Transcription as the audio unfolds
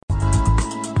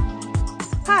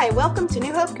Hi, welcome to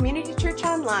New Hope Community Church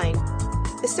Online.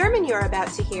 The sermon you are about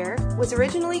to hear was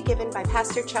originally given by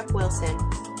Pastor Chuck Wilson.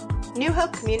 New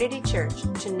Hope Community Church,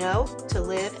 to know, to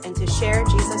live, and to share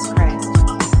Jesus Christ.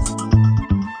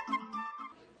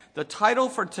 The title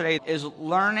for today is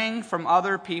Learning from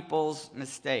Other People's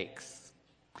Mistakes.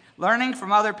 Learning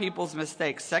from Other People's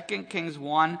Mistakes, 2 Kings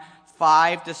 1,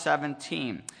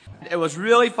 5-17. It was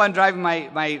really fun driving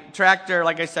my tractor,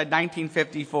 like I said,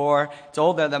 1954. It's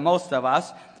older than most of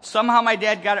us. Somehow my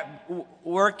dad got it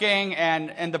working,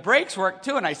 and the brakes worked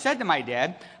too. And I said to my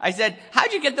dad,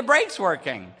 how'd you get the brakes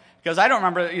working? Because I don't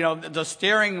remember, the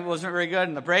steering wasn't very good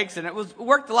and the brakes, and it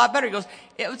worked a lot better. He goes,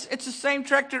 it's the same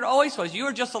tractor it always was. You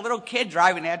were just a little kid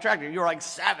driving that tractor. You were like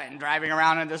 7 driving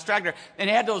around in this tractor. And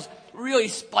it had those really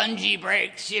spongy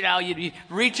brakes, you'd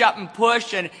reach up and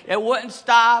push and it wouldn't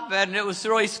stop, and it was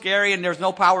really scary, and there was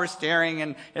no power steering,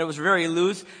 and it was very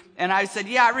loose. And I said,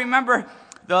 yeah, I remember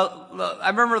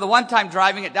the one time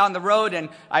driving it down the road, and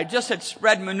I just had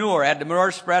spread manure. I had the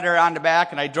manure spreader on the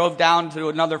back, and I drove down to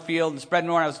another field and spread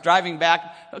manure, and I was driving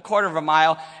back a quarter of a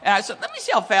mile, and I said, let me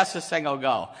see how fast this thing will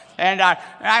go. And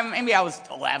maybe I was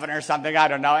 11 or something, I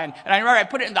don't know. And I remember I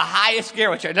put it in the highest gear,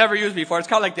 which I'd never used before. It's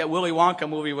kind of like that Willy Wonka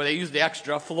movie where they use the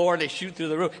extra floor, they shoot through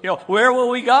the roof. Where will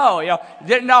we go?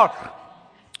 Didn't know.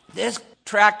 This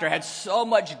tractor had so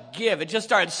much give. It just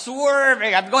started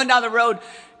swerving. I'm going down the road,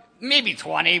 maybe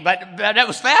 20, but it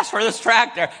was fast for this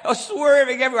tractor. It was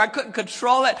swerving everywhere. I couldn't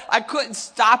control it. I couldn't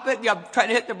stop it. Trying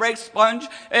to hit the brake sponge.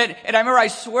 And I remember I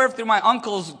swerved through my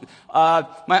uncle's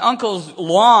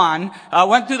lawn,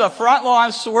 went through the front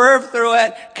lawn, swerved through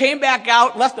it, came back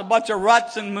out, left a bunch of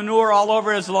ruts and manure all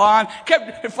over his lawn,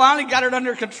 finally got it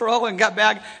under control and got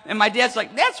back. And my dad's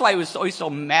like, that's why he was always so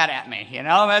mad at me,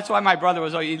 That's why my brother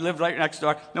he lived right next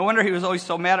door. No wonder he was always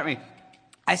so mad at me.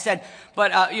 I said,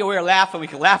 but we were laughing. We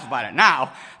can laugh about it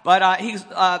now. But he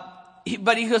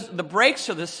goes, the brakes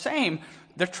are the same.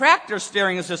 The tractor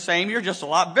steering is the same. You're just a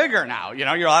lot bigger now. You're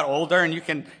a lot older, and you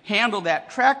can handle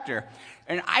that tractor.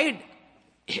 And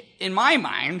in my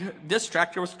mind, this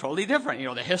tractor was totally different.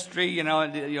 The history.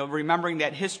 Remembering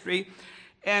that history,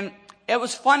 and it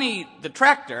was funny, the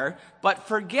tractor. But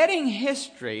forgetting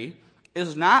history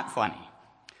is not funny.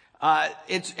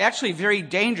 It's actually very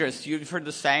dangerous. You've heard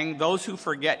the saying, those who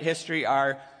forget history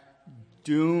are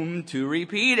doomed to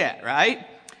repeat it, right?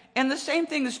 And the same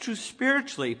thing is true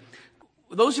spiritually.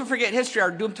 Those who forget history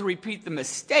are doomed to repeat the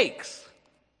mistakes.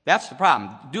 That's the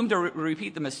problem. Doomed to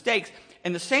repeat the mistakes.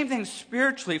 And the same thing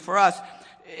spiritually for us.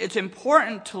 It's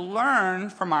important to learn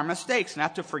from our mistakes,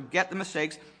 not to forget the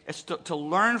mistakes. It's to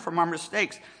learn from our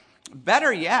mistakes.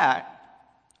 Better yet,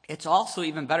 it's also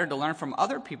even better to learn from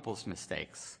other people's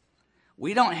mistakes.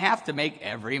 We don't have to make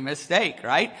every mistake,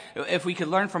 right? If we could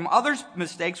learn from others'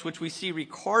 mistakes, which we see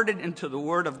recorded into the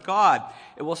Word of God,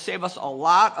 it will save us a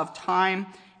lot of time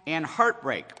and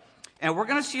heartbreak. And we're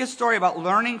going to see a story about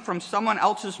learning from someone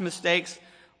else's mistakes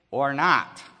or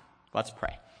not. Let's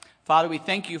pray. Father, we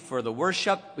thank you for the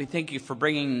worship. We thank you for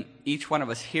bringing each one of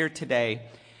us here today.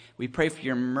 We pray for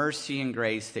your mercy and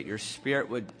grace, that your Spirit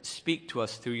would speak to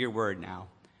us through your Word now.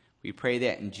 We pray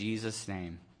that in Jesus'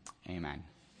 name. Amen.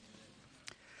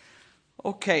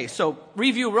 Okay, so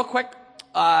review real quick.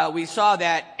 We saw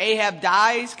that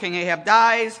King Ahab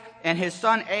dies, and his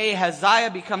son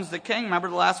Ahaziah becomes the king. Remember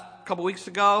the last couple weeks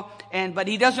ago? But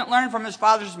he doesn't learn from his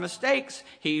father's mistakes.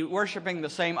 He's worshiping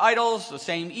the same idols, the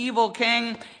same evil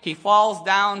king. He falls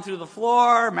down through the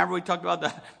floor. Remember we talked about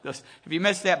if you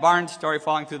missed that barn story,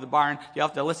 falling through the barn, you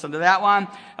have to listen to that one.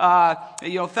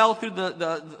 Fell through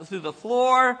the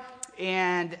floor.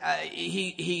 And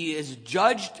he is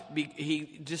judged.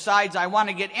 He decides, I want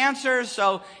to get answers,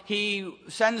 so he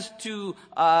sends to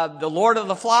the Lord of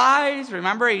the Flies.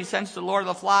 Remember, he sends to the Lord of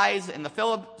the Flies and the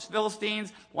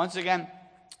Philistines. Once again,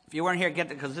 if you weren't here,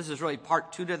 get it, because this is really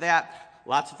part 2 to that.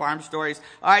 Lots of farm stories.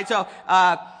 All right, so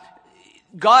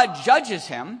God judges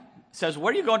him. Says,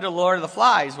 where are you going to the Lord of the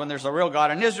Flies when there's a real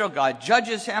God in Israel? God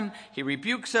judges him. He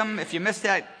rebukes him. If you missed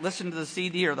that, listen to the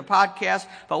CD or the podcast.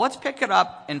 But let's pick it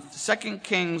up in 2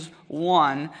 Kings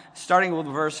 1, starting with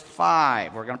verse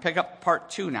 5. We're going to pick up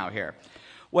part 2 now here.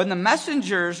 When the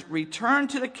messengers returned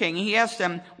to the king, he asked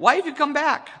them, why have you come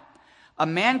back? A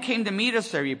man came to meet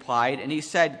us, they replied, and he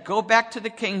said, go back to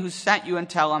the king who sent you and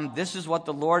tell him, this is what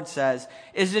the Lord says.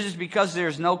 Is it because there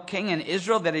is no king in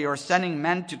Israel that you are sending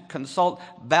men to consult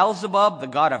Beelzebub, the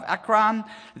god of Ekron?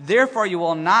 Therefore you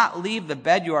will not leave the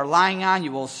bed you are lying on.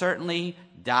 You will certainly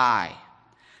die.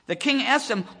 The king asked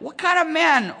him, what kind of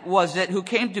man was it who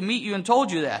came to meet you and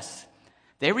told you this?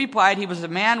 They replied, he was a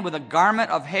man with a garment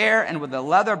of hair and with a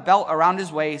leather belt around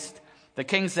his waist. The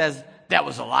king says, that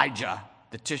was Elijah,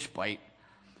 the Tishbite.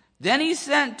 Then he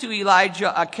sent to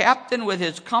Elijah a captain with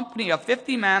his company of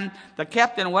 50 men. The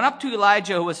captain went up to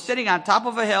Elijah, who was sitting on top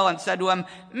of a hill, and said to him,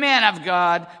 "Man of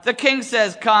God, the king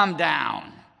says, come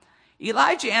down."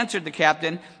 Elijah answered the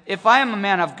captain, "If I am a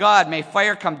man of God, may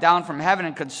fire come down from heaven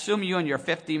and consume you and your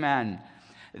 50 men."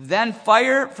 Then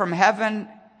fire fell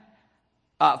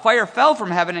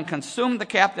from heaven and consumed the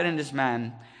captain and his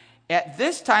men. At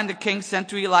this time the king sent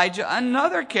to Elijah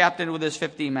another captain with his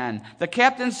 50 men. The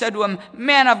captain said to him,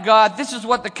 "Man of God, this is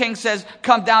what the king says,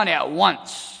 come down at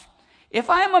once." "If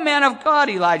I am a man of God,"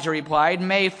 Elijah replied,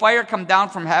 "may fire come down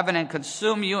from heaven and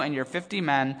consume you and your 50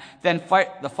 men." Then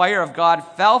the fire of God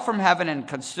fell from heaven and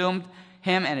consumed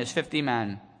him and his 50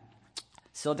 men.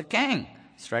 So the king,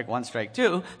 strike one, strike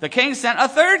two, the king sent a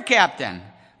third captain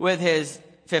with his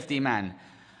 50 men.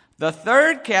 The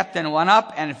third captain went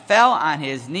up and fell on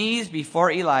his knees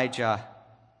before Elijah.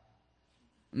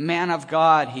 "Man of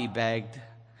God," he begged,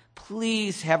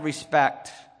 "please have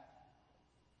respect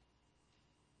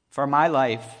for my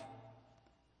life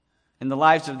and the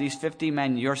lives of these 50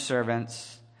 men, your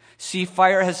servants. See,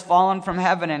 fire has fallen from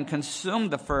heaven and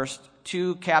consumed the first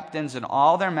 2 captains and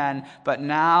all their men, but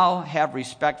now have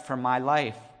respect for my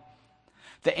life."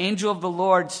 The angel of the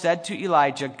Lord said to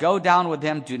Elijah, "Go down with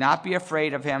him, do not be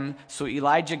afraid of him." So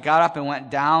Elijah got up and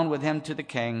went down with him to the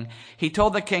king. He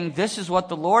told the king, "This is what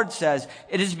the Lord says.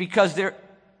 Is it because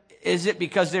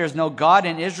there is no God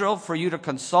in Israel for you to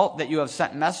consult, that you have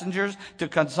sent messengers to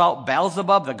consult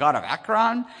Beelzebub, the god of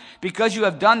Ekron? Because you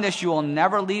have done this, you will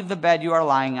never leave the bed you are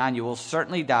lying on. You will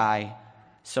certainly die."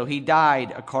 So he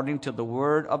died according to the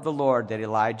word of the Lord that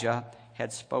Elijah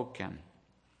had spoken.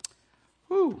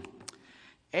 Whew.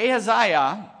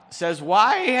 Ahaziah says,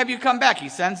 "Why have you come back?" He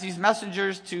sends these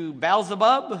messengers to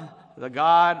Beelzebub, the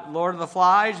god, Lord of the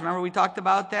Flies. Remember we talked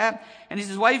about that? And he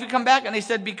says, "Why have you come back?" And they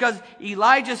said, "Because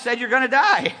Elijah said you're going to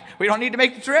die. We don't need to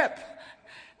make the trip."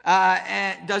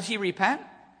 And does he repent?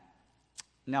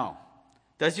 No.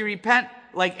 Does he repent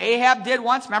like Ahab did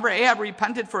once? Remember, Ahab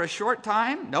repented for a short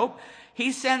time? Nope.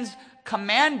 He sends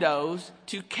commandos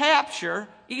to capture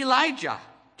Elijah.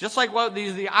 Just like what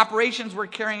the operations we're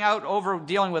carrying out over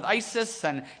dealing with ISIS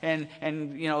and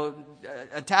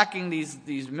attacking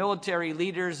these military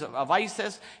leaders of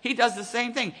ISIS, he does the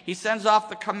same thing. He sends off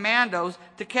the commandos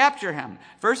to capture him.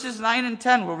 Verses 9 and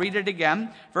 10, we'll read it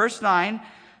again. Verse 9,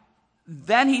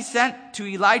 then he sent to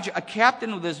Elijah a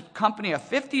captain with his company of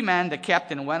 50 men. The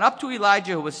captain went up to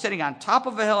Elijah, who was sitting on top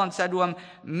of a hill, and said to him,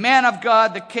 "Man of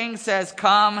God, the king says,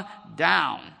 come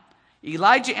down."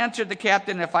 Elijah answered the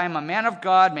captain, "If I am a man of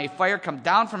God, may fire come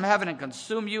down from heaven and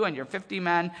consume you and your 50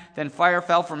 men." Then fire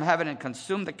fell from heaven and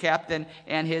consumed the captain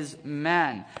and his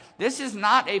men. This is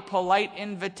not a polite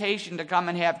invitation to come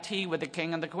and have tea with the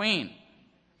king and the queen.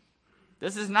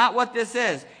 This is not what this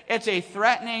is. It's a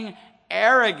threatening,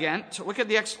 arrogant, look at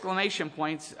the exclamation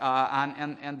points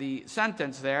and the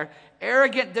sentence there,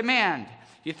 arrogant demand.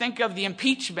 You think of the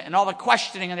impeachment and all the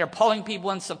questioning, and they're pulling people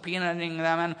and subpoenaing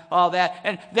them and all that.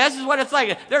 And this is what it's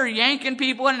like. They're yanking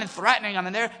people in and threatening them,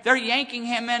 and they're yanking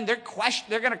him in. They're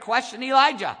going to question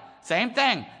Elijah. Same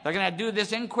thing. They're going to do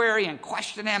this inquiry and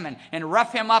question him and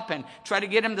rough him up and try to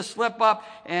get him to slip up.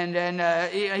 And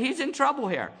he's in trouble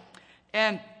here.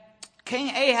 And King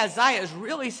Ahaziah is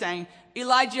really saying,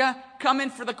 "Elijah, come in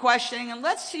for the questioning, and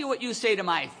let's see what you say to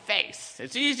my face."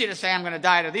 It's easy to say I'm going to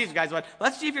die to these guys, but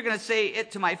let's see if you're going to say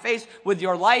it to my face with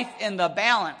your life in the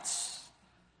balance.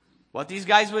 What these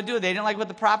guys would do, they didn't like what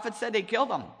the prophet said, they killed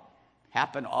them.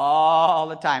 Happened all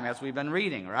the time, as we've been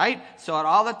reading, right? So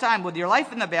all the time, with your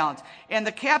life in the balance. And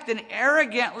the captain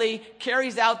arrogantly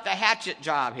carries out the hatchet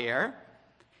job here.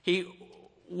 He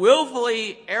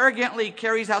willfully, arrogantly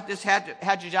carries out this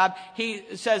hatchet job.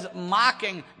 He says,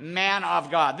 mocking man of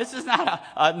God. This is not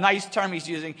a nice term he's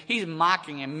using. He's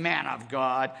mocking him, man of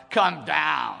God, come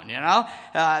down,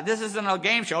 This isn't a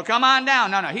game show. Come on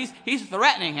down. No, he's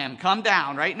threatening him. Come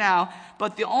down right now.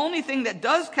 But the only thing that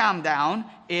does come down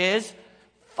is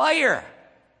fire.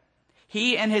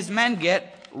 He and his men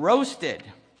get roasted.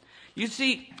 You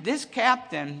see, this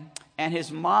captain and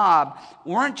his mob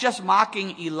weren't just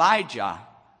mocking Elijah.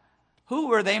 Who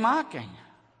were they mocking?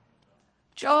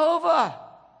 Jehovah.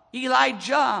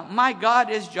 Elijah, my God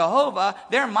is Jehovah.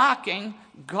 They're mocking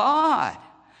God.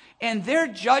 And their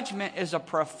judgment is a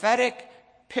prophetic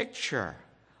picture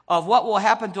of what will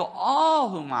happen to all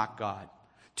who mock God,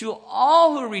 to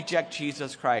all who reject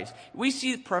Jesus Christ. We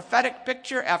see prophetic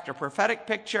picture after prophetic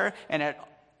picture, and it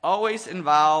always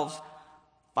involves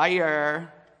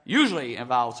fire. Usually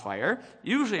involves fire.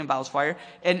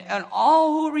 And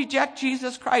all who reject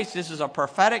Jesus Christ, this is a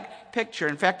prophetic picture.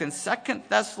 In fact, in 2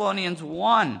 Thessalonians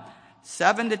 1,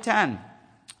 7 to 10,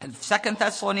 In 2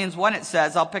 Thessalonians 1, it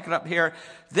says, I'll pick it up here,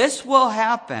 this will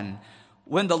happen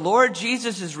when the Lord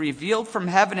Jesus is revealed from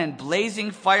heaven in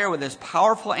blazing fire with his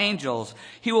powerful angels.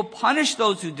 He will punish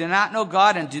those who do not know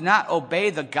God and do not obey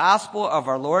the gospel of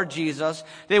our Lord Jesus.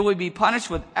 They will be punished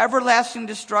with everlasting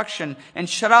destruction and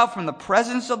shut out from the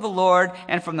presence of the Lord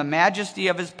and from the majesty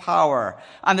of his power.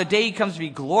 On the day he comes to be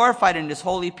glorified in his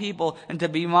holy people and to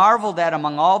be marveled at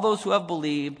among all those who have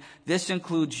believed. This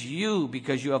includes you,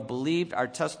 because you have believed our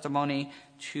testimony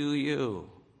to you.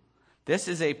 This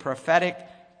is a prophetic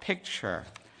picture.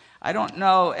 I don't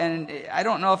know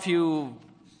if you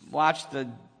watched the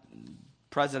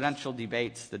presidential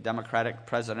debates, the Democratic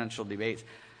presidential debates.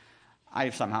 I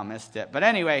somehow missed it. But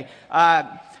anyway,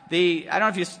 I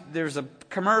don't know if there's a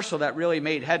commercial that really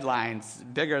made headlines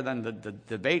bigger than the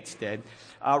debates did.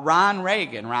 Ronnie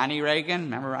Reagan,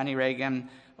 remember Ronnie Reagan?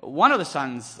 One of the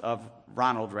sons of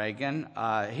Ronald Reagan.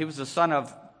 He was the son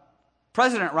of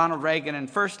President Ronald Reagan and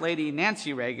First Lady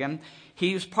Nancy Reagan.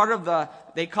 He was part of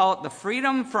they call it the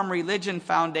Freedom from Religion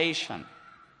Foundation.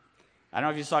 I don't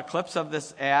know if you saw clips of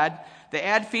this ad. The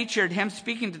ad featured him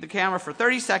speaking to the camera for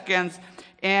 30 seconds,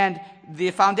 and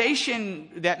the foundation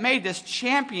that made this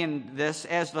championed this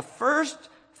as the first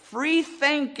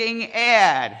free-thinking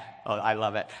ad. Oh, I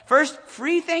love it. First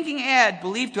free-thinking ad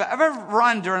believed to ever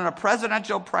run during a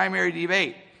presidential primary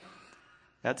debate.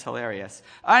 That's hilarious.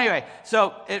 Anyway,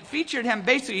 so it featured him.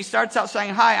 Basically, he starts out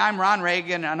saying, hi, I'm Ron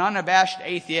Reagan, an unabashed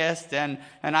atheist, and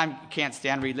I can't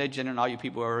stand religion, and all you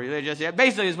people are religious. Yeah,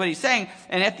 basically is what he's saying.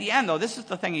 And at the end, though, this is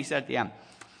the thing he said at the end.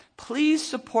 Please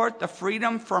support the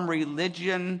Freedom from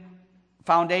Religion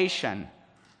Foundation.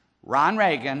 Ron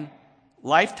Reagan,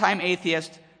 lifetime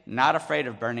atheist, not afraid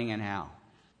of burning in hell.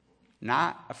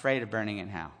 Not afraid of burning in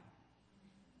hell.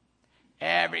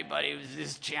 Everybody was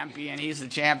this champion. He's the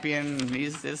champion.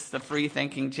 He's the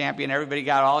free-thinking champion. Everybody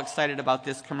got all excited about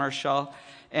this commercial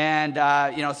and,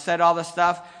 said all this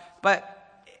stuff. But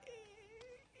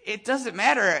it doesn't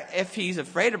matter if he's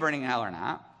afraid of burning in hell or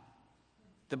not.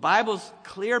 The Bible's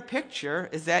clear picture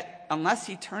is that unless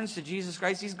he turns to Jesus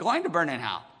Christ, he's going to burn in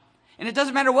hell. And it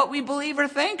doesn't matter what we believe or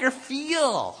think or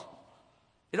feel.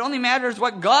 It only matters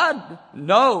what God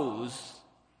knows.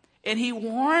 And he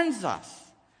warns us.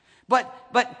 But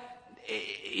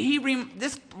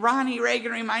this Ronnie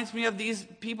Reagan reminds me of these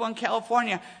people in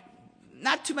California.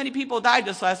 Not too many people died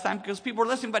this last time because people were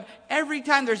listening, but every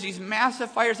time there's these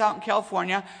massive fires out in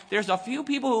California, there's a few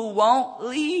people who won't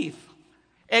leave.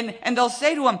 And they'll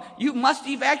say to him, you must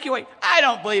evacuate. I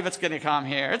don't believe it's going to come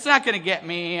here. It's not going to get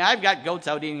me. I've got goats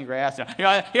out eating grass.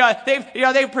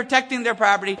 They're protecting their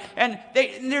property. And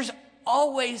there's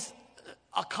always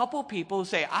a couple people who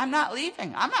say, I'm not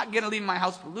leaving. I'm not going to leave my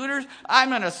house for looters. I'm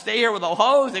going to stay here with a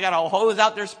hose. They got a hose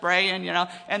out there spraying,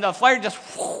 and the fire just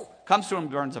comes through and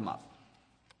burns them up.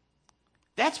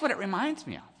 That's what it reminds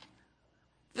me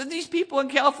of. These people in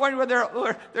California with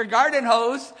their garden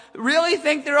hose really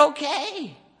think they're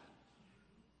okay.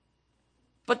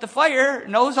 But the fire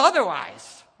knows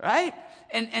otherwise, right?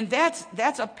 And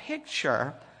that's a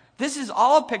picture. This is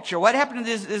all a picture. What happened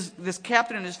to this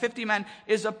captain and his 50 men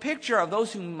is a picture of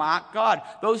those who mock God,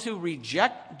 those who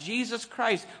reject Jesus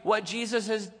Christ, what Jesus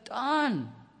has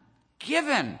done,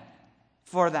 given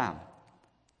for them.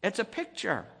 It's a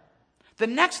picture. The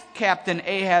next captain,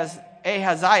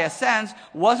 Ahaziah sends,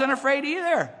 wasn't afraid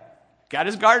either. Got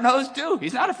his garden hose too.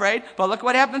 He's not afraid. But look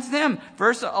what happens to him.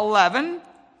 Verse 11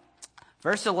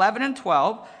 and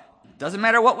 12. Doesn't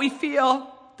matter what we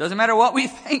feel. Doesn't matter what we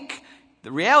think.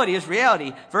 The reality is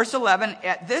reality. Verse 11,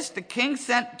 at this the king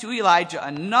sent to Elijah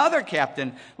another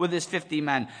captain with his 50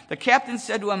 men. The captain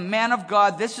said to him, man of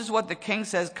God, this is what the king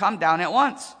says, come down at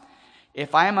once.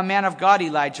 If I am a man of God,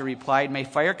 Elijah replied, may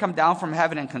fire come down from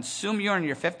heaven and consume you and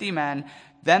your 50 men.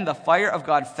 Then the fire of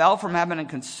God fell from heaven and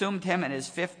consumed him and his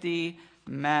 50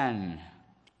 men.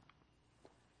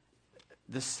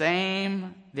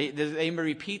 They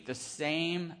repeat the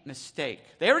same mistake.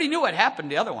 They already knew what happened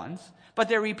to the other ones. But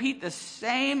they repeat the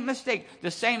same mistake,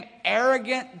 the same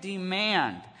arrogant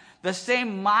demand, the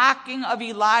same mocking of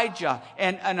Elijah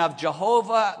and of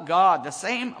Jehovah God, the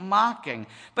same mocking.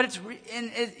 But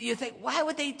you think, why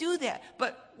would they do that?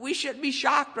 But we shouldn't be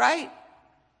shocked, right?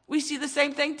 We see the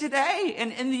same thing today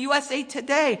in the USA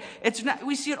today.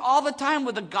 We see it all the time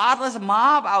with the godless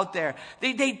mob out there.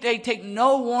 They take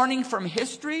no warning from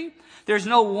history. There's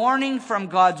no warning from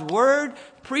God's word.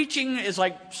 Preaching is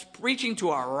like preaching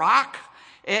to a rock.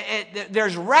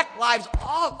 There's wrecked lives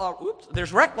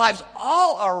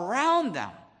all around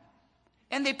them,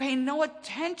 and they pay no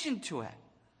attention to it.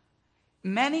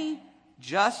 Many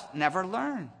just never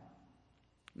learn.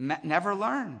 Never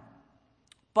learn.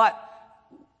 But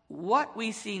what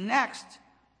we see next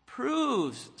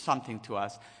proves something to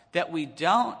us, that we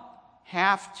don't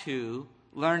have to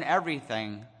learn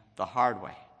everything the hard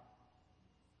way.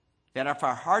 That if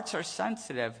our hearts are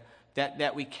sensitive,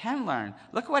 that we can learn.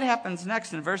 Look what happens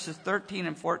next in verses 13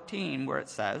 and 14, where it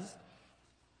says,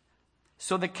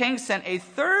 so the king sent a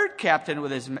third captain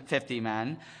with his 50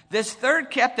 men. This third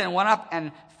captain went up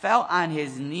and fell on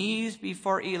his knees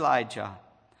before Elijah.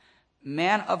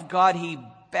 Man of God, he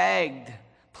begged,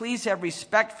 please have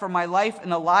respect for my life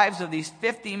and the lives of these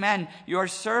 50 men, your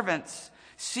servants.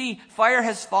 See, fire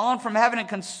has fallen from heaven and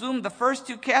consumed the first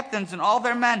 2 captains and all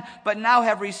their men, but now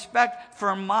have respect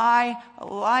for my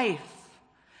life.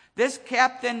 This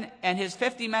captain and his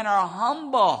 50 men are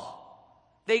humble.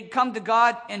 They come to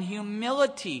God in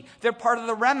humility. They're part of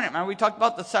the remnant. Remember we talked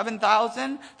about the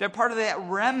 7,000? They're part of that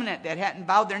remnant that hadn't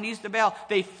bowed their knees to Baal.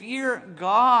 They fear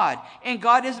God, and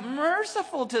God is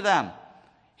merciful to them.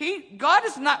 God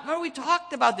is not, remember we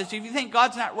talked about this. If you think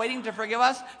God's not waiting to forgive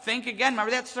us, think again.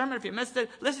 Remember that sermon? If you missed it,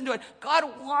 listen to it. God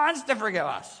wants to forgive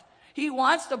us. He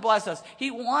wants to bless us.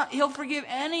 He'll forgive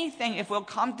anything if we'll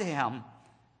come to him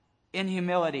in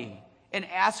humility and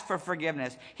ask for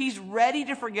forgiveness. He's ready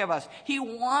to forgive us. He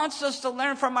wants us to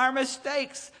learn from our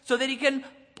mistakes so that he can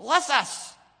bless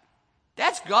us.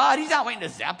 That's God. He's not waiting to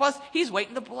zap us. He's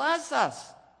waiting to bless us.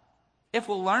 If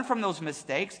we'll learn from those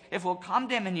mistakes, if we'll come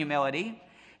to him in humility.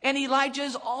 And Elijah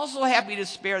is also happy to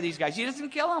spare these guys. He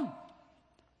doesn't kill them.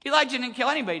 Elijah didn't kill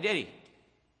anybody, did he?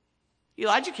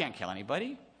 Elijah can't kill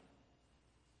anybody.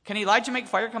 Can Elijah make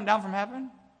fire come down from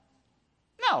heaven?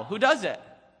 No. Who does it?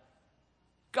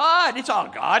 God. It's all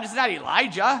God. It's not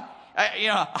Elijah.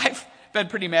 I've been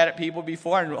pretty mad at people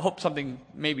before and hope something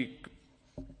maybe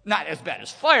not as bad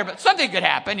as fire, but something could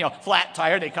happen. Flat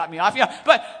tire, they cut me off.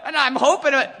 And I'm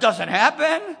hoping it doesn't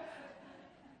happen.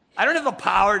 I don't have the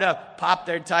power to pop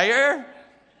their tire.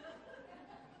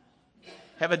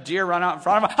 Have a deer run out in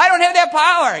front of them. I don't have that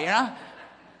power,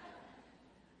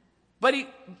 But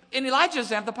Elijah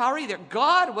doesn't have the power either.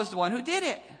 God was the one who did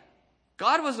it.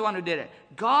 God was the one who did it.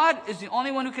 God is the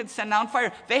only one who could send down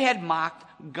fire. They had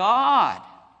mocked God.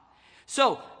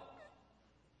 So,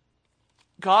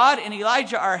 God and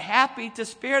Elijah are happy to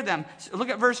spare them. So look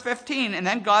at verse 15. And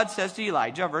then God says to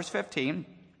Elijah, verse 15,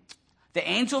 the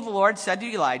angel of the Lord said to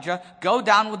Elijah, go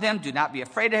down with him. Do not be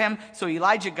afraid of him. So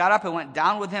Elijah got up and went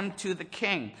down with him to the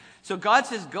king. So God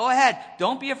says, go ahead.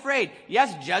 Don't be afraid.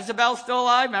 Yes, Jezebel's still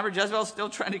alive. Remember, Jezebel's still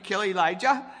trying to kill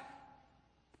Elijah.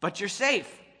 But you're safe.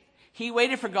 He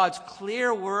waited for God's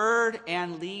clear word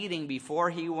and leading before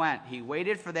he went. He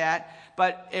waited for that.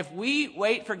 But if we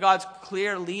wait for God's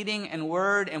clear leading and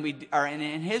word and we are in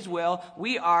his will,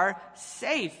 we are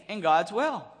safe in God's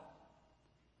will.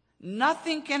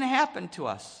 Nothing can happen to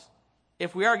us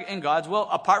if we are in God's will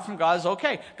apart from God's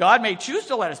okay. God may choose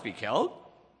to let us be killed,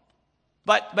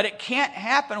 but it can't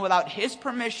happen without his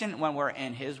permission when we're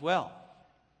in his will.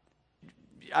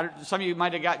 Some of you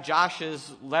might have got Josh's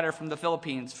letter from the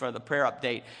Philippines for the prayer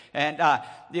update. And,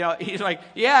 he's like,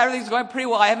 yeah, everything's going pretty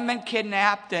well. I haven't been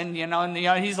kidnapped. And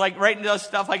he's like writing those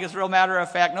stuff like it's real matter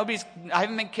of fact. I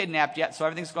haven't been kidnapped yet, so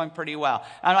everything's going pretty well.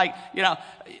 I'm like,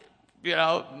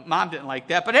 Mom didn't like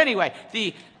that. But anyway,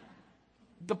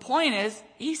 the point is,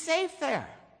 he's safe there.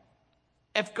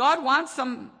 If God wants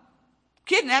them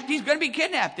kidnapped, he's going to be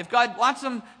kidnapped. If God wants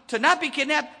them to not be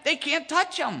kidnapped, they can't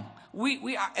touch him.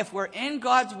 We are, if we're in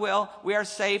God's will, we are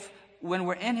safe when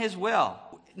we're in his will.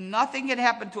 Nothing can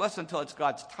happen to us until it's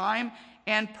God's time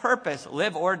and purpose,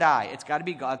 live or die. It's got to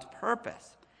be God's purpose.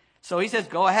 So he says,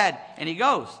 go ahead. And he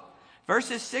goes.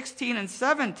 Verses 16 and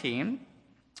 17,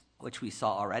 which we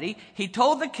saw already, he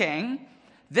told the king,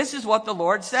 this is what the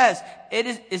Lord says.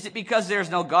 Is it because there is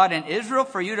no God in Israel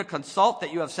for you to consult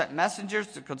that you have sent messengers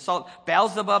to consult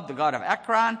Beelzebub, the god of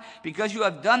Ekron? Because you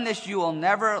have done this, you will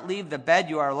never leave the bed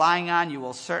you are lying on. You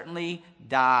will certainly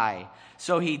die.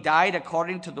 So he died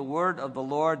according to the word of the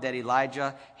Lord that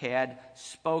Elijah had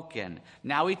spoken.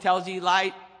 Now he tells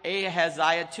Ahaziah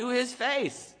to his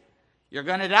face, you're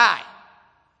going to die.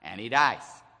 And he dies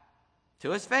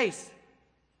to his face.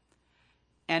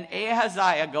 And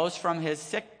Ahaziah goes from his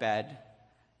sickbed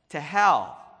to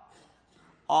hell,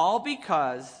 all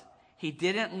because he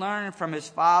didn't learn from his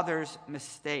father's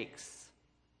mistakes.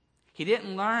 He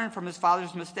didn't learn from his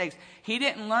father's mistakes. He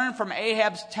didn't learn from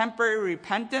Ahab's temporary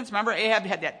repentance. Remember, Ahab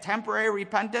had that temporary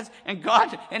repentance, and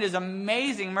God, in his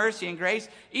amazing mercy and grace,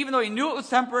 even though he knew it was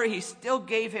temporary, he still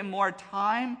gave him more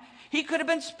time. He could have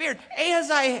been spared.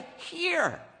 Ahaziah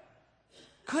here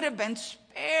could have been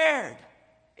spared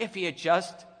if he had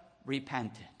just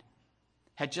repented,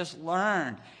 had just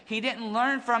learned. He didn't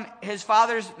learn from his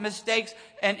father's mistakes,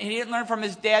 and he didn't learn from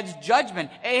his dad's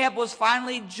judgment. Ahab was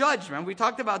finally judged. Remember, we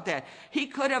talked about that. He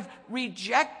could have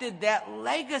rejected that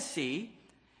legacy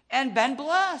and been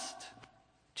blessed.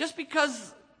 Just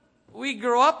because we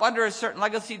grew up under a certain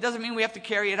legacy doesn't mean we have to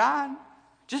carry it on.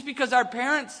 Just because our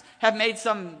parents have made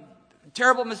some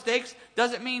terrible mistakes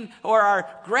doesn't mean, or our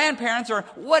grandparents or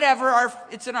whatever,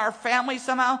 it's in our family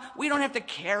somehow, we don't have to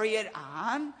carry it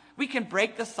on. We can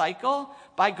break the cycle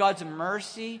by God's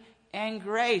mercy and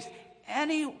grace.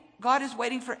 God is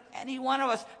waiting for any one of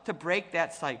us to break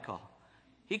that cycle.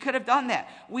 He could have done that.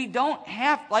 We don't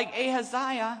have, like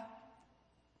Ahaziah,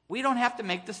 we don't have to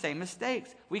make the same mistakes.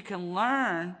 We can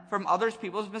learn from other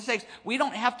people's mistakes. We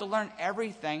don't have to learn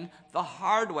everything the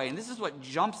hard way. And this is what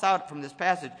jumps out from this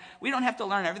passage. We don't have to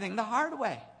learn everything the hard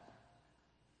way.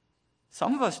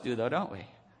 Some of us do, though, don't we?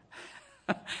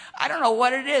 I don't know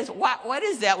what it is. What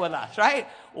is that with us, right?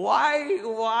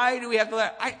 Why do we have to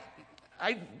learn?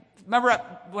 I remember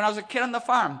when I was a kid on the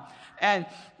farm, and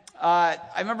I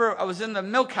remember I was in the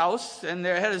milk house, and they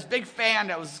had this big fan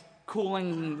that was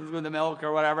cooling the milk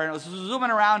or whatever, and it was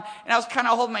zooming around, and I was kind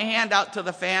of holding my hand out to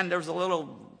the fan. There was a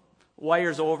little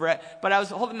wires over it, but I was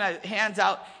holding my hands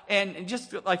out and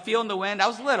just like feeling the wind. I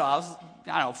was little. I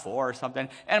was, 4 or something,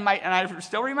 and I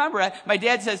still remember it. My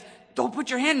dad says, "Don't put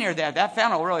your hand near that. That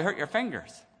fan will really hurt your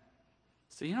fingers."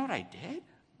 So you know what I did?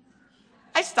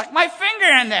 I stuck my finger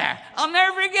in there. I'll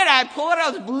never forget it. I pulled it. I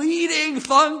was bleeding,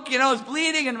 I was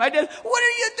bleeding. And my dad, "What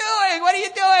are you doing? What are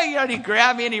you doing?" And he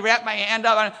grabbed me and he wrapped my hand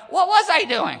up. And what was I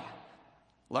doing?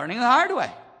 Learning the hard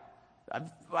way.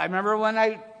 I remember when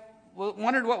I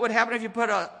wondered what would happen if you put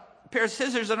a pair of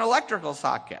scissors in an electrical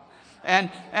socket. And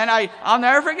I'll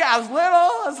never forget. I was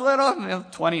little.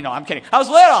 20, no, I'm kidding. I was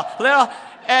little.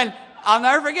 And I'll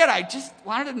never forget, I just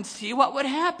wanted to see what would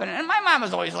happen. And my mom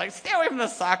was always like, "Stay away from the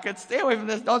socket, stay away from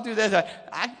this, don't do this."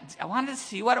 I wanted to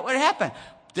see what would happen.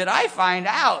 Did I find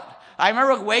out? I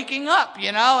remember waking up,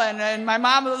 and my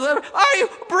mom was like, "Are you,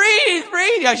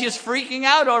 breathe. She was freaking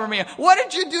out over me. "What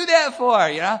did you do that for?"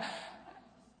 I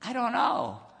don't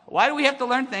know. Why do we have to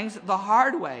learn things the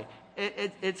hard way?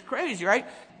 It's crazy, right?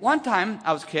 One time,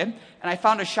 I was a kid, and I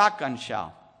found a shotgun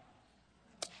shell.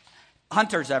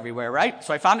 Hunters everywhere, right?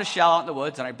 So I found a shell out in the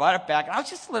woods, and I brought it back, and I was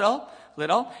just little,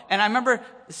 and I remember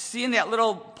seeing that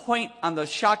little point on the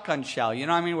shotgun shell, you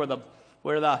know what I mean,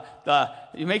 where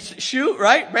it makes it shoot,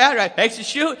 right? Brad, right? Makes it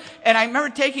shoot. And I remember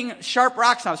taking sharp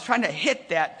rocks, and I was trying to hit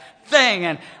that thing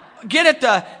and get it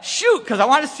to shoot, because I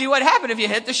wanted to see what happened if you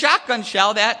hit the shotgun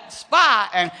shell, that spot.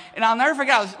 And I'll never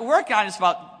forget, I was working on this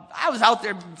I was out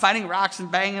there finding rocks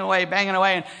and banging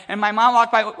away, and my mom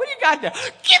walked by. "What do you got there?"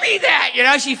 "Give me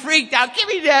that!" She freaked out. "Give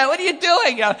me that! What are you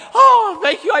doing?" "Oh,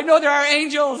 thank you. I know there are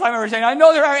angels." I remember saying, "I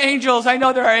know there are angels. I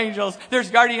know there are angels. There's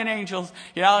guardian angels."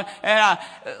 And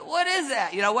what is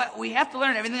that? What we have to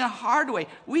learn everything the hard way.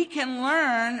 We can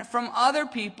learn from other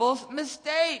people's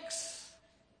mistakes.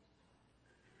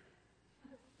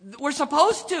 We're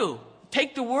supposed to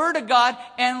take the Word of God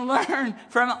and learn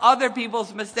from other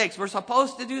people's mistakes. We're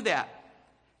supposed to do that.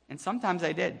 And sometimes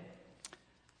I did.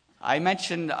 I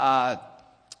mentioned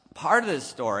part of this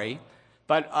story,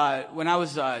 but when I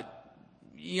was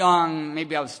young,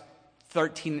 maybe I was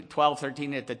 12,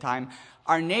 13 at the time,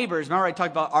 our neighbors, remember I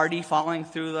talked about Artie falling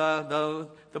through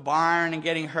the barn and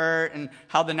getting hurt, and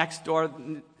how the next door,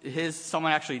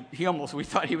 we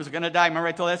thought he was going to die. Remember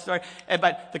I told that story?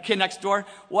 But the kid next door,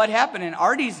 what happened in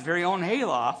Artie's very own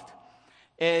hayloft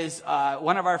is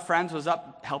one of our friends was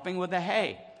up helping with the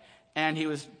hay, and he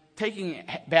was taking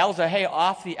bales of hay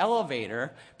off the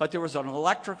elevator, but there was an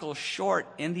electrical short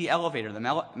in the elevator, the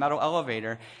metal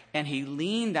elevator, and he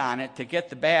leaned on it to get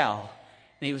the bale,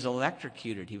 and he was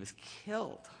electrocuted. He was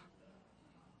killed.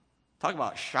 Talk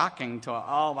about shocking to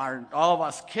all of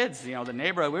us kids, the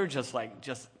neighborhood. We were just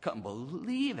couldn't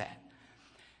believe it.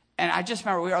 And I just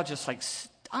remember we were all just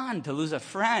stunned to lose a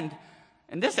friend.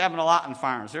 And this happened a lot on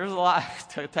farms. There's a lot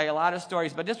to tell you, a lot of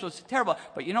stories, but this was terrible.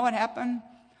 But you know what happened?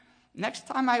 Next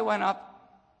time I went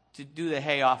up to do the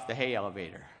hay off the hay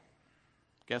elevator,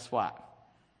 guess what?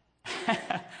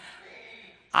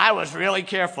 I was really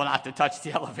careful not to touch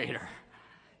the elevator.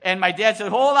 And my dad said,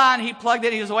 "Hold on." He plugged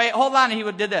it. He was away. "Hold on." And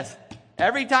he did this.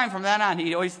 Every time from then on,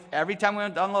 every time we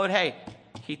went to unload hay,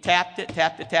 he tapped it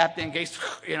in case,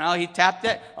 he tapped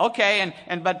it. Okay.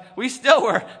 But we still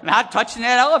were not touching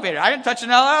that elevator. I didn't touch that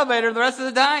elevator the rest of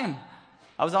the time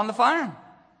I was on the farm.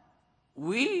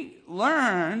 We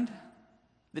learned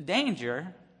the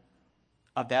danger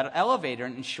of that elevator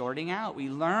and shorting out. We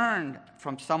learned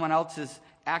from someone else's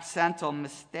accidental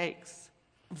mistakes.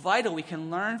 vital. We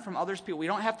can learn from others people. We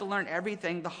don't have to learn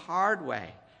everything the hard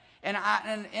way. And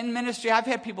in ministry, I've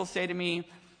had people say to me,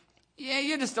 yeah,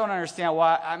 you just don't understand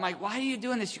why. I'm like, why are you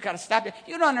doing this? You got to stop it.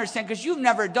 You don't understand because you've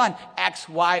never done X,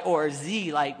 Y, or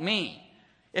Z like me.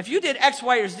 If you did X,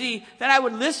 Y, or Z, then I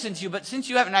would listen to you. But since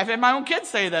you haven't, I've had my own kids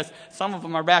say this. Some of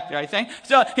them are back there, I think.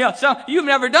 So you've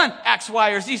never done X,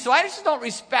 Y, or Z. So I just don't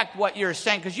respect what you're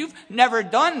saying because you've never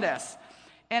done this.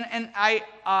 And I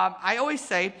always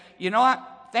say, you know what?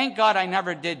 Thank God I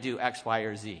never did do X, Y,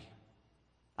 or Z.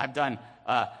 I've done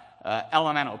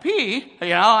LMNOP,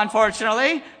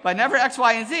 unfortunately, but never X,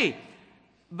 Y, and Z.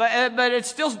 But it's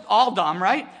still all dumb,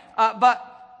 right?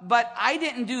 But I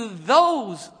didn't do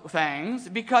those things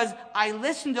because I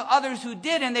listened to others who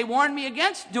did, and they warned me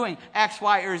against doing X,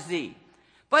 Y, or Z.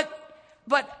 But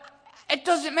it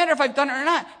doesn't matter if I've done it or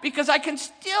not, because I can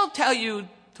still tell you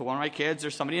to one of my kids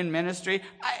or somebody in ministry,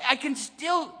 I can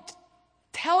still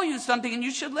tell you something and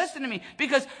you should listen to me,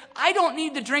 because I don't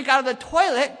need to drink out of the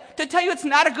toilet to tell you it's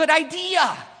not a good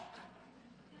idea.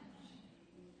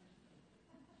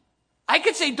 I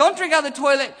could say don't drink out of the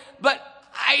toilet, but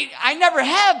I never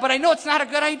have, but I know it's not a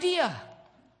good idea.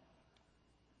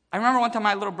 I remember one time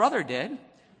my little brother did.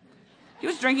 He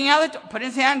was drinking out of the put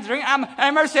his hand, drinking. And I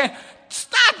remember saying,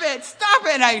 stop it.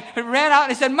 And I ran out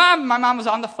and I said, Mom, my mom was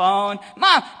on the phone.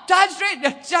 Mom, Todd's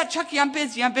drinking. Chucky, I'm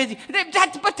busy.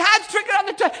 But Todd's drinking out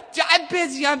of the toilet. I'm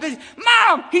busy.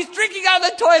 Mom, he's drinking out of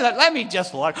the toilet. Let me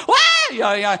just look.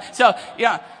 So,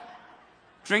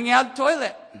 drinking out of the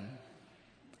toilet.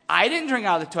 I didn't drink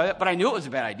out of the toilet, but I knew it was a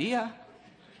bad idea.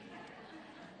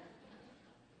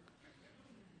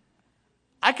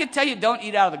 I could tell you don't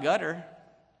eat out of the gutter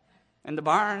in the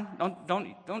barn.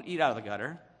 Don't eat out of the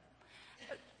gutter.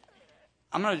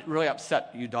 I'm going to really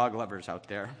upset you dog lovers out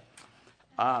there.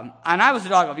 And I was a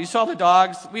dog lover. You saw the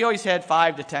dogs. We always had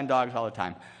 5 to 10 dogs all the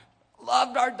time.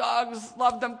 Loved our dogs.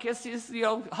 Loved them. Kisses,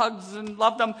 hugs, and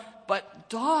loved them. But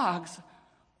dogs,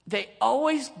 they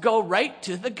always go right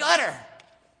to the gutter.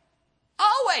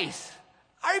 Always.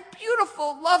 Our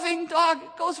beautiful, loving dog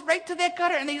goes right to that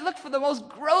gutter, and they look for the most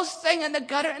gross thing in the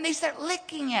gutter, and they start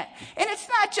licking it. And it's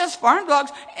not just farm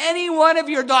dogs. Any one of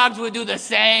your dogs would do the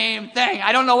same thing.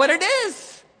 I don't know what it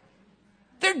is.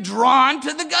 They're drawn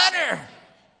to the gutter.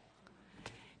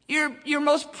 Your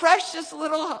most precious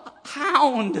little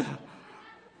hound.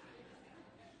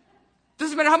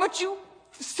 Doesn't matter how much you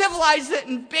civilize it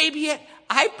and baby it.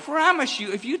 I promise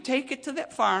you, if you take it to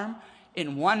that farm,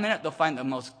 in 1 minute, they'll find the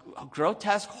most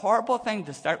grotesque, horrible thing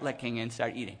to start licking and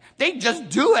start eating. They just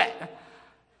do it.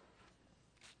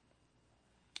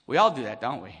 We all do that,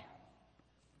 don't we?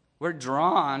 We're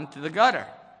drawn to the gutter.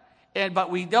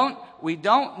 But we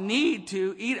don't need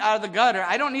to eat out of the gutter.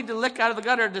 I don't need to lick out of the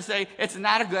gutter to say it's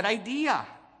not a good idea.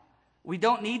 We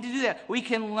don't need to do that. We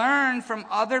can learn from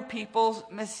other people's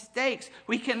mistakes.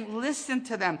 We can listen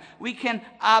to them. We can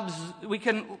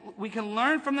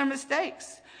learn from their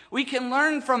mistakes. We can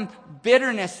learn from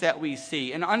bitterness that we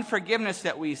see and unforgiveness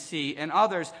that we see in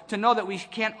others to know that we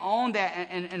can't own that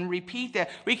and repeat that.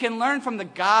 We can learn from the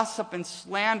gossip and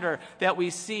slander that we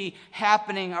see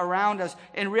happening around us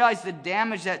and realize the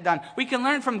damage that's done. We can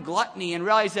learn from gluttony and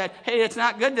realize that, hey, it's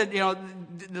not good to,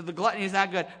 the gluttony is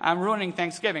not good. I'm ruining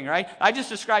Thanksgiving, right? I just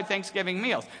described Thanksgiving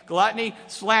meals. Gluttony,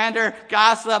 slander,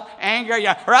 gossip, anger,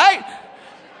 right?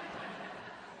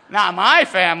 Not my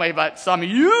family, but some of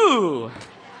you.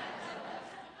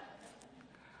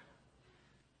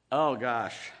 Oh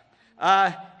gosh,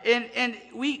 and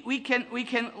we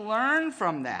can learn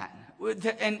from that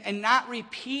and not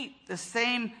repeat the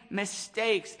same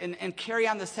mistakes and carry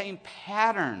on the same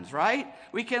patterns, right?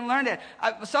 We can learn that.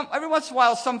 Every once in a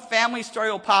while, some family story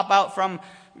will pop out from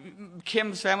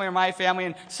Kim's family or my family,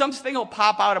 and something will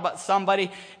pop out about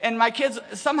somebody, and my kids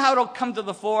somehow it'll come to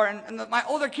the fore, and my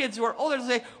older kids who are older will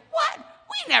say, "What?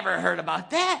 We never heard about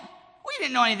that. We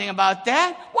didn't know anything about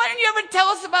that. Why didn't you ever tell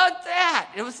us about that?"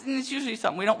 It's usually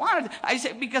something we don't want to. I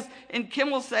say and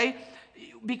Kim will say,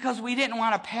 because we didn't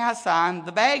want to pass on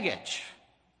the baggage.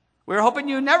 We were hoping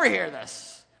you'd never hear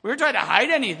this. We were trying to hide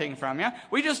anything from you.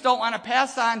 We just don't want to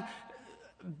pass on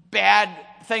bad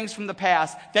things from the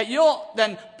past that you'll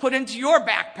then put into your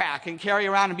backpack and carry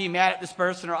around and be mad at this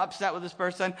person or upset with this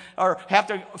person or have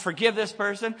to forgive this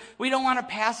person. We don't want to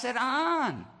pass it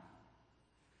on.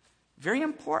 Very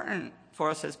important for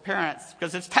us as parents,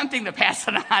 because it's tempting to pass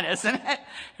it on, isn't it?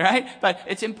 Right? But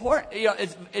it's important.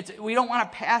 We don't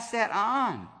want to pass that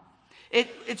on.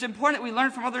 It's important that we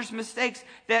learn from others' mistakes,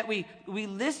 that we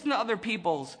listen to other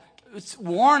people's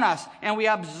warn us, and we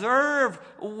observe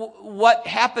what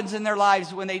happens in their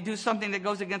lives when they do something that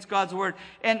goes against God's word.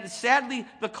 And sadly,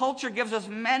 the culture gives us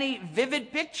many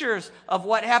vivid pictures of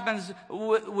what happens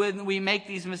when we make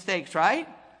these mistakes, right?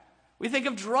 We think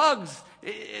of drugs.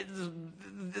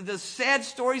 The sad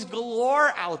stories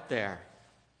galore out there.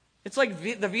 It's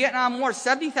like the Vietnam War.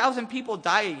 70,000 people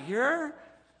die a year.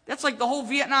 That's like the whole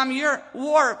Vietnam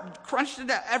War crunched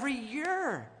into every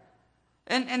year.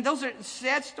 And those are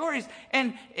sad stories.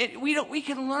 And we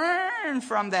can learn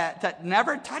from that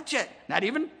never touch it. Not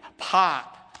even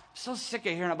pot. I'm so sick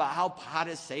of hearing about how pot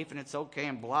is safe and it's okay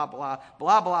and blah, blah,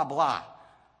 blah, blah, blah.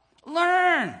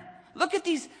 Learn. Look at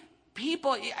these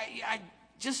people. I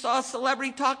just saw a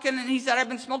celebrity talking, and he said, I've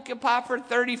been smoking pot for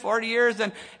 30, 40 years,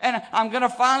 and I'm going to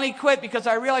finally quit because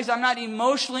I realize I'm not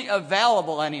emotionally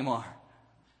available anymore.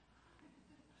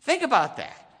 Think about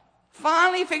that.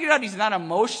 Finally figured out he's not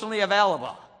emotionally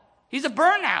available. He's a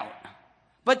burnout.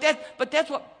 But that's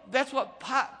what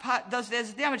pot does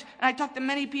as damage. And I talked to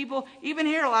many people, even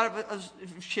here, a lot of us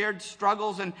have shared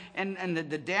struggles and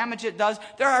the damage it does.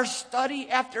 There are study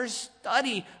after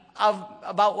study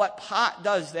about what pot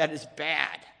does that is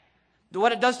bad.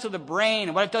 What it does to the brain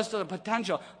and what it does to the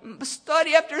potential.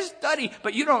 Study after study.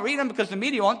 But you don't read them because the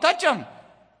media won't touch them.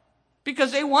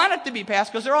 Because they want it to be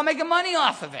passed because they're all making money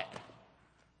off of it.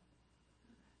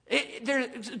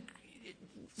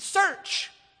 Search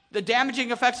the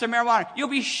damaging effects of marijuana. You'll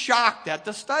be shocked at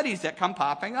the studies that come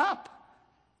popping up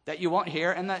that you won't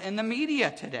hear in the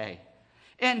media today.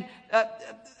 And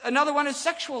another one is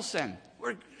sexual sin.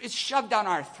 It's shoved down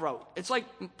our throat. It's like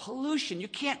pollution. You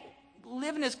can't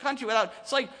live in this country without.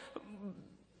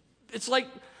 It's like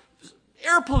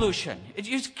air pollution.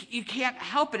 You can't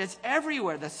help it. It's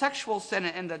everywhere. The sexual sin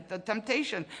and the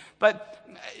temptation. But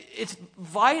it's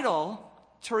vital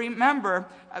to remember.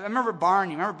 I remember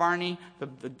Barney. Remember Barney,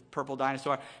 the purple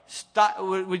dinosaur?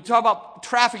 We talk about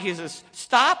traffic. He says,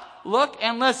 stop, look,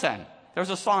 and listen.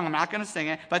 There's a song. I'm not going to sing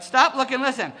it. But stop, look, and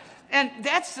listen. And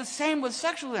that's the same with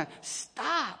sexual sin.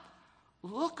 Stop.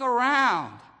 Look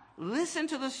around. Listen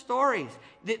to the stories.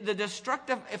 The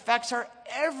destructive effects are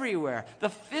everywhere. The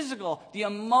physical, the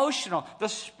emotional, the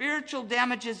spiritual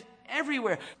damage is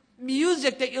everywhere.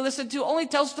 Music that you listen to only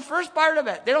tells the first part of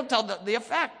it. They don't tell the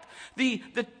effect. The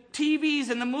TVs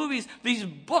and the movies, these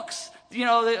books,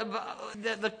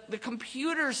 the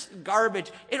computer's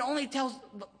garbage, it only tells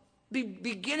the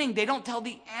beginning. They don't tell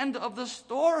the end of the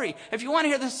story. If you want to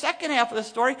hear the second half of the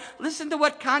story, listen to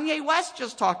what Kanye West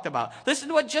just talked about. Listen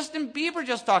to what Justin Bieber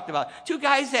just talked about. Two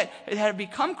guys that have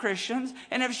become Christians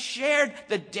and have shared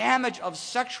the damage of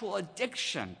sexual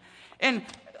addiction. And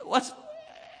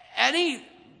any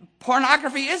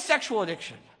pornography is sexual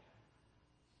addiction.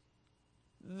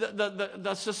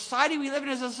 The society we live in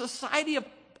is a society of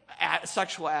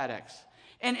sexual addicts.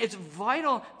 And it's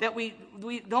vital that we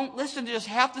don't listen to just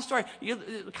half the story.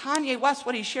 Kanye West,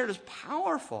 what he shared is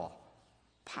powerful.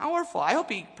 Powerful. I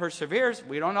hope he perseveres.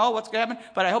 We don't know what's going to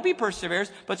happen, but I hope he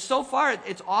perseveres. But so far,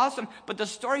 it's awesome. But the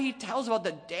story he tells about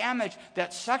the damage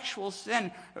that sexual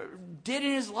sin did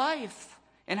in his life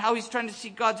and how he's trying to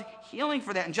seek God's healing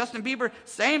for that. And Justin Bieber,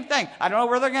 same thing. I don't know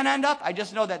where they're going to end up. I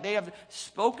just know that they have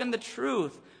spoken the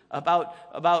truth about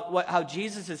how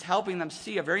Jesus is helping them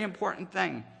see a very important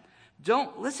thing.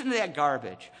 Don't listen to that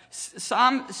garbage.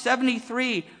 Psalm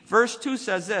 73, verse 2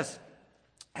 says this.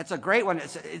 It's a great one.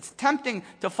 It's tempting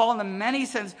to fall into many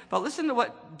sins, but listen to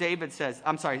what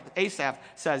Asaph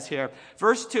says here.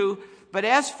 Verse 2, but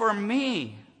as for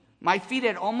me, my feet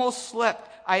had almost slipped.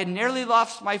 I had nearly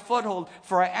lost my foothold,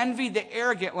 for I envied the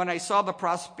arrogant when I saw the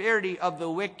prosperity of the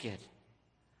wicked.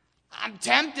 I'm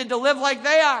tempted to live like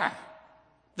they are.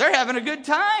 They're having a good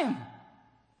time.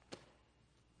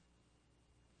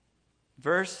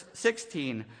 Verse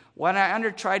 16, when I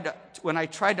tried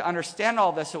to understand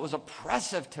all this, it was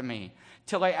oppressive to me,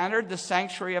 till I entered the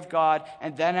sanctuary of God,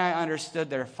 and then I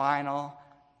understood their final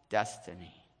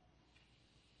destiny.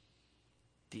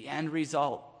 The end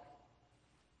result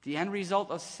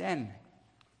of sin.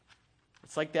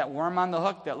 It's like that worm on the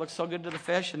hook that looks so good to the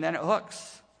fish, and then it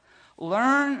hooks.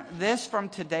 Learn this from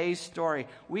today's story.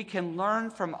 We can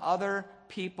learn from other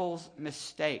people's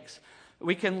mistakes.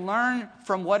 We can learn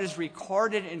from what is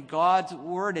recorded in God's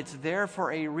word. It's there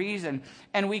for a reason.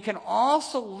 And we can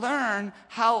also learn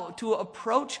how to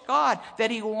approach God,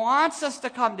 that he wants us to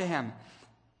come to him.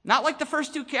 Not like the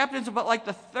first two captains, but like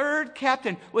the third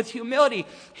captain, with humility.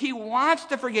 He wants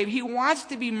to forgive. He wants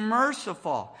to be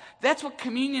merciful. That's what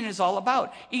communion is all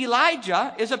about.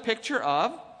 Elijah is a picture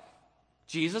of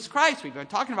Jesus Christ. We've been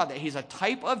talking about that. He's a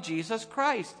type of Jesus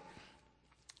Christ.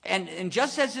 And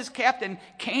just as this captain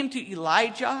came to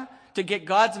Elijah to get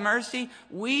God's mercy,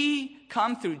 we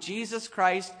come through Jesus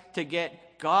Christ to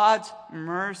get God's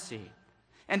mercy.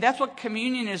 And that's what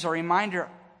communion is, a reminder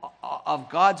of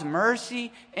God's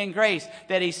mercy and grace,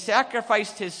 that he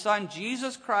sacrificed his son,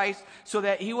 Jesus Christ, so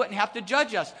that he wouldn't have to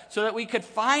judge us, so that we could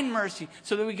find mercy,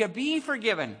 so that we could be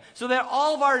forgiven, so that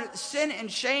all of our sin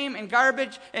and shame and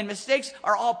garbage and mistakes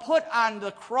are all put on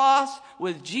the cross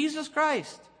with Jesus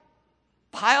Christ,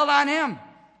 piled on him.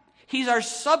 He's our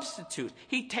substitute.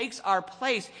 He takes our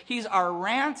place. He's our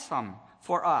ransom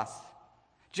for us.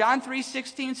 John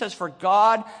 3:16 says, "For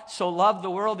God so loved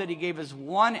the world that he gave his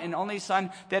one and only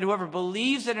Son, that whoever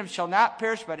believes in him shall not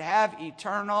perish but have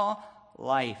eternal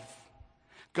life."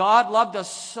 God loved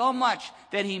us so much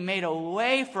that he made a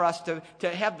way for us to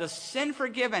have the sin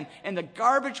forgiven and the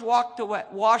garbage washed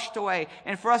away,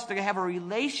 and for us to have a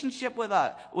relationship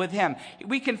with him.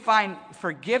 We can find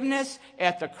forgiveness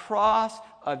at the cross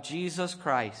of Jesus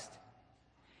Christ.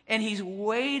 And he's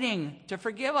waiting to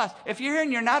forgive us. If you're here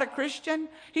and you're not a Christian,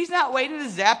 he's not waiting to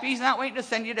zap you. He's not waiting to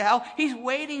send you to hell. He's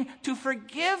waiting to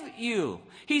forgive you.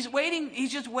 He's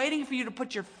just waiting for you to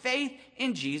put your faith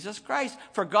in Jesus Christ.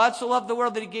 For God so loved the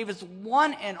world that he gave his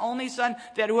one and only Son,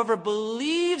 that whoever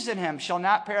believes in him shall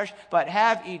not perish, but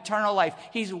have eternal life.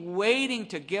 He's waiting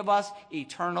to give us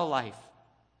eternal life.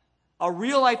 A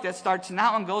real life that starts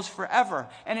now and goes forever.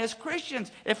 And as Christians,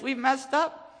 if we've messed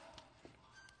up,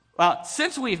 well,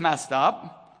 since we've messed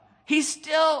up, he's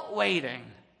still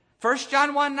waiting. 1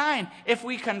 John 1:9, if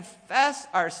we confess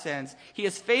our sins, he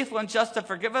is faithful and just to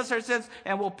forgive us our sins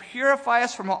and will purify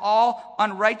us from all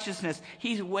unrighteousness.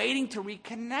 He's waiting to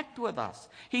reconnect with us.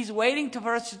 He's waiting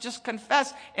for us to just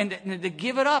confess and to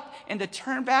give it up and to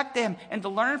turn back to him and to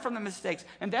learn from the mistakes.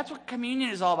 And that's what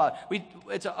communion is all about.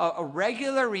 It's a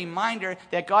regular reminder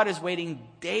that God is waiting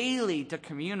daily to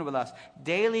commune with us,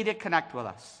 daily to connect with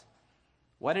us.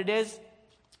 What it is,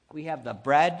 we have the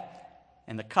bread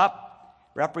and the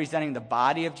cup representing the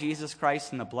body of Jesus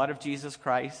Christ and the blood of Jesus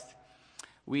Christ.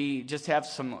 We just have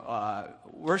some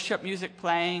worship music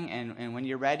playing, and when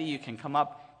you're ready, you can come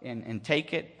up and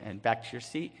take it and back to your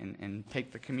seat and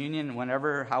take the communion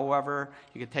whenever, however.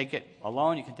 You can take it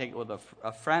alone, you can take it with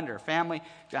a friend or family,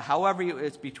 however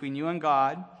it's between you and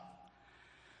God.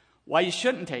 Why you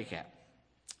shouldn't take it.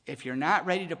 If you're not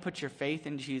ready to put your faith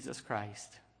in Jesus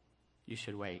Christ, you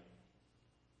should wait.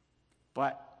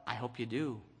 But I hope you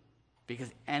do, because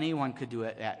anyone could do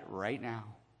that right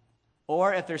now.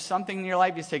 Or if there's something in your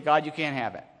life, you say, God, you can't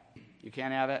have it. You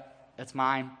can't have it. It's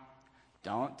mine.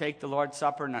 Don't take the Lord's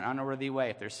Supper in an unworthy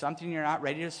way. If there's something you're not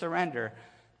ready to surrender,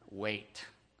 wait.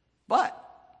 But,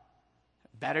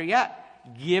 better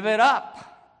yet, give it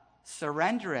up.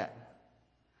 Surrender it.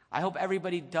 I hope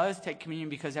everybody does take communion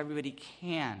because everybody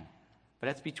can. But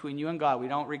that's between you and God. We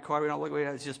don't record, we don't look at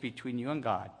it. It's just between you and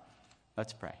God.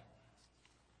 Let's pray.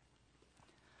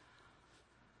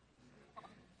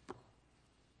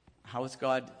 How is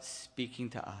God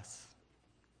speaking to us?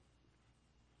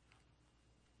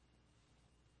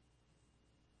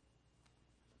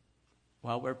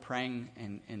 While we're praying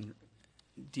and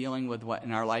dealing with what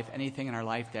in our life, anything in our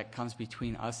life that comes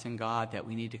between us and God that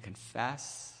we need to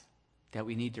confess, that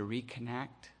we need to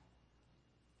reconnect,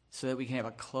 so that we can have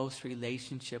a close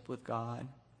relationship with God.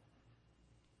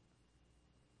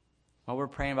 While we're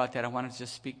praying about that, I want to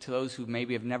just speak to those who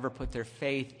maybe have never put their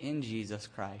faith in Jesus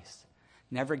Christ,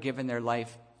 never given their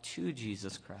life to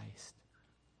Jesus Christ,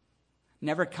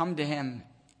 never come to him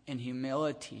in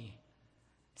humility,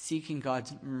 seeking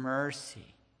God's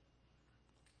mercy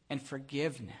and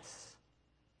forgiveness.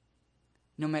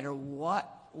 No matter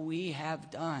what we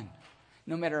have done,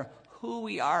 no matter who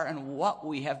we are and what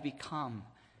we have become,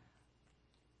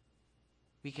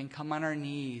 we can come on our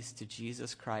knees to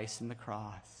Jesus Christ and the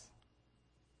cross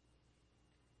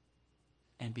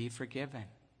and be forgiven.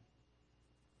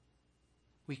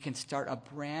 We can start a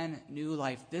brand new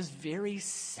life. This very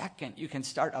second, you can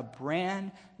start a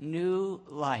brand new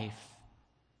life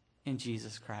in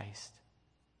Jesus Christ.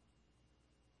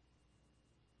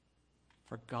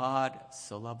 For God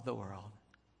so loved the world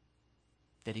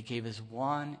that he gave his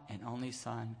one and only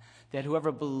Son, that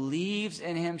whoever believes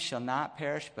in him shall not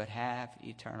perish but have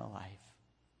eternal life.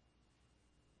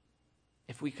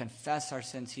 If we confess our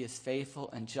sins, he is faithful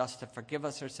and just to forgive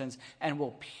us our sins and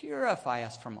will purify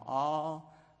us from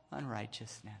all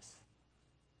unrighteousness.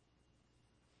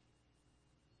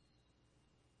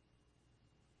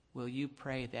 Will you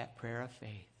pray that prayer of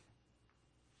faith?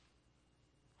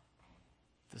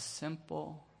 The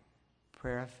simple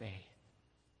prayer of faith.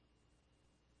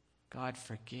 God,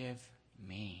 forgive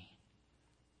me.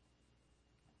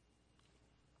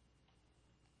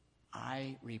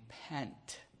 I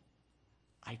repent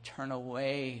I turn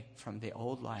away from the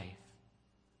old life.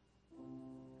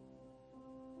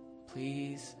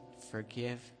 Please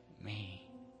forgive me.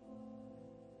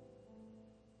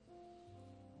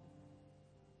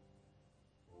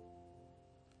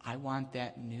 I want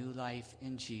that new life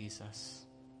in Jesus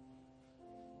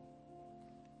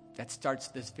that starts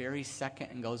this very second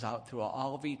and goes out through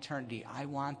all of eternity. I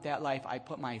want that life. I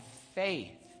put my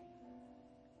faith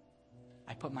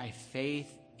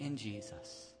in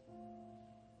Jesus.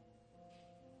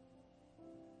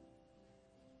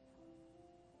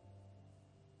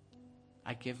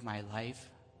 I give my life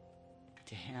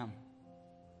to him.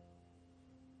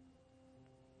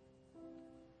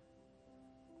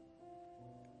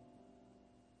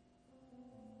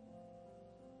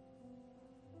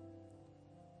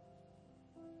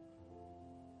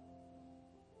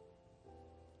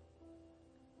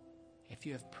 If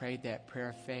you have prayed that prayer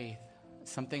of faith,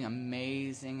 something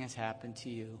amazing has happened to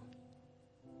you.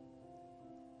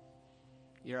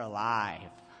 You're alive.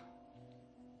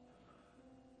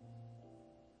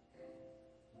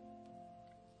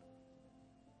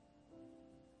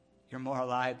 You're more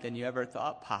alive than you ever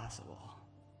thought possible.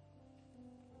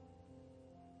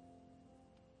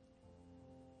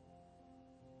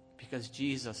 Because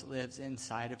Jesus lives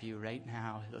inside of you right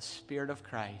now, the Spirit of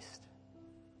Christ.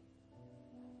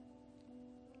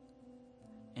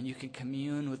 And you can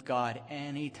commune with God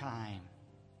anytime,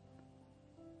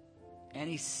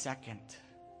 any second.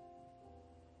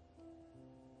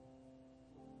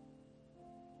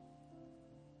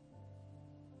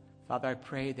 Father, I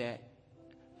pray that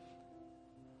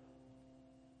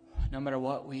no matter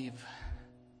what we've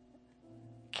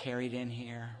carried in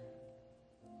here,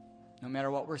 no matter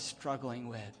what we're struggling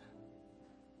with,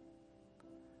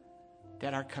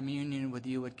 that our communion with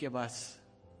you would give us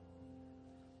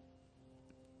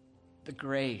the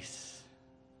grace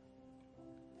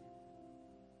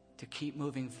to keep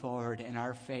moving forward in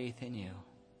our faith in you.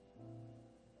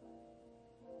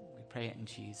 We pray it in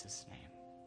Jesus' name.